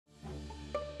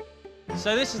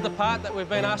So this is the part that we've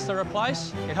been asked to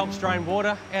replace. It helps drain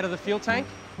water out of the fuel tank.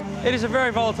 It is a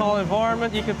very volatile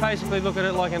environment. You can basically look at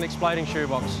it like an exploding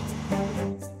shoebox.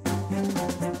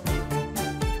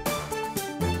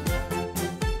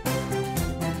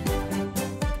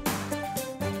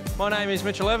 My name is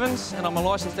Mitch and I'm a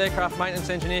licensed aircraft maintenance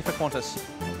engineer for Qantas.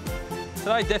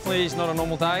 Today definitely is not a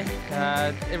normal day.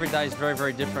 Every day is very,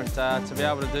 very different. To be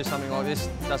able to do something like this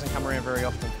doesn't come around very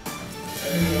often.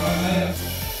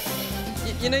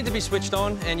 You need to be switched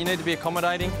on and you need to be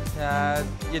accommodating.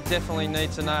 You definitely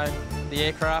need to know the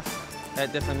aircraft.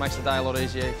 It definitely makes the day a lot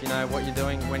easier if you know what you're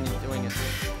doing when you're doing it.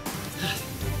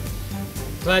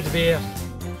 Glad to be here.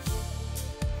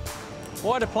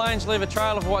 Why do planes leave a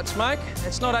trail of white smoke?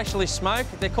 It's not actually smoke,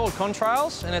 they're called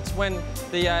contrails, and it's when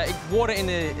the water in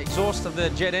the exhaust of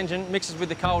the jet engine mixes with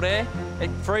the cold air,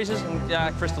 it freezes and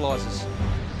crystallises.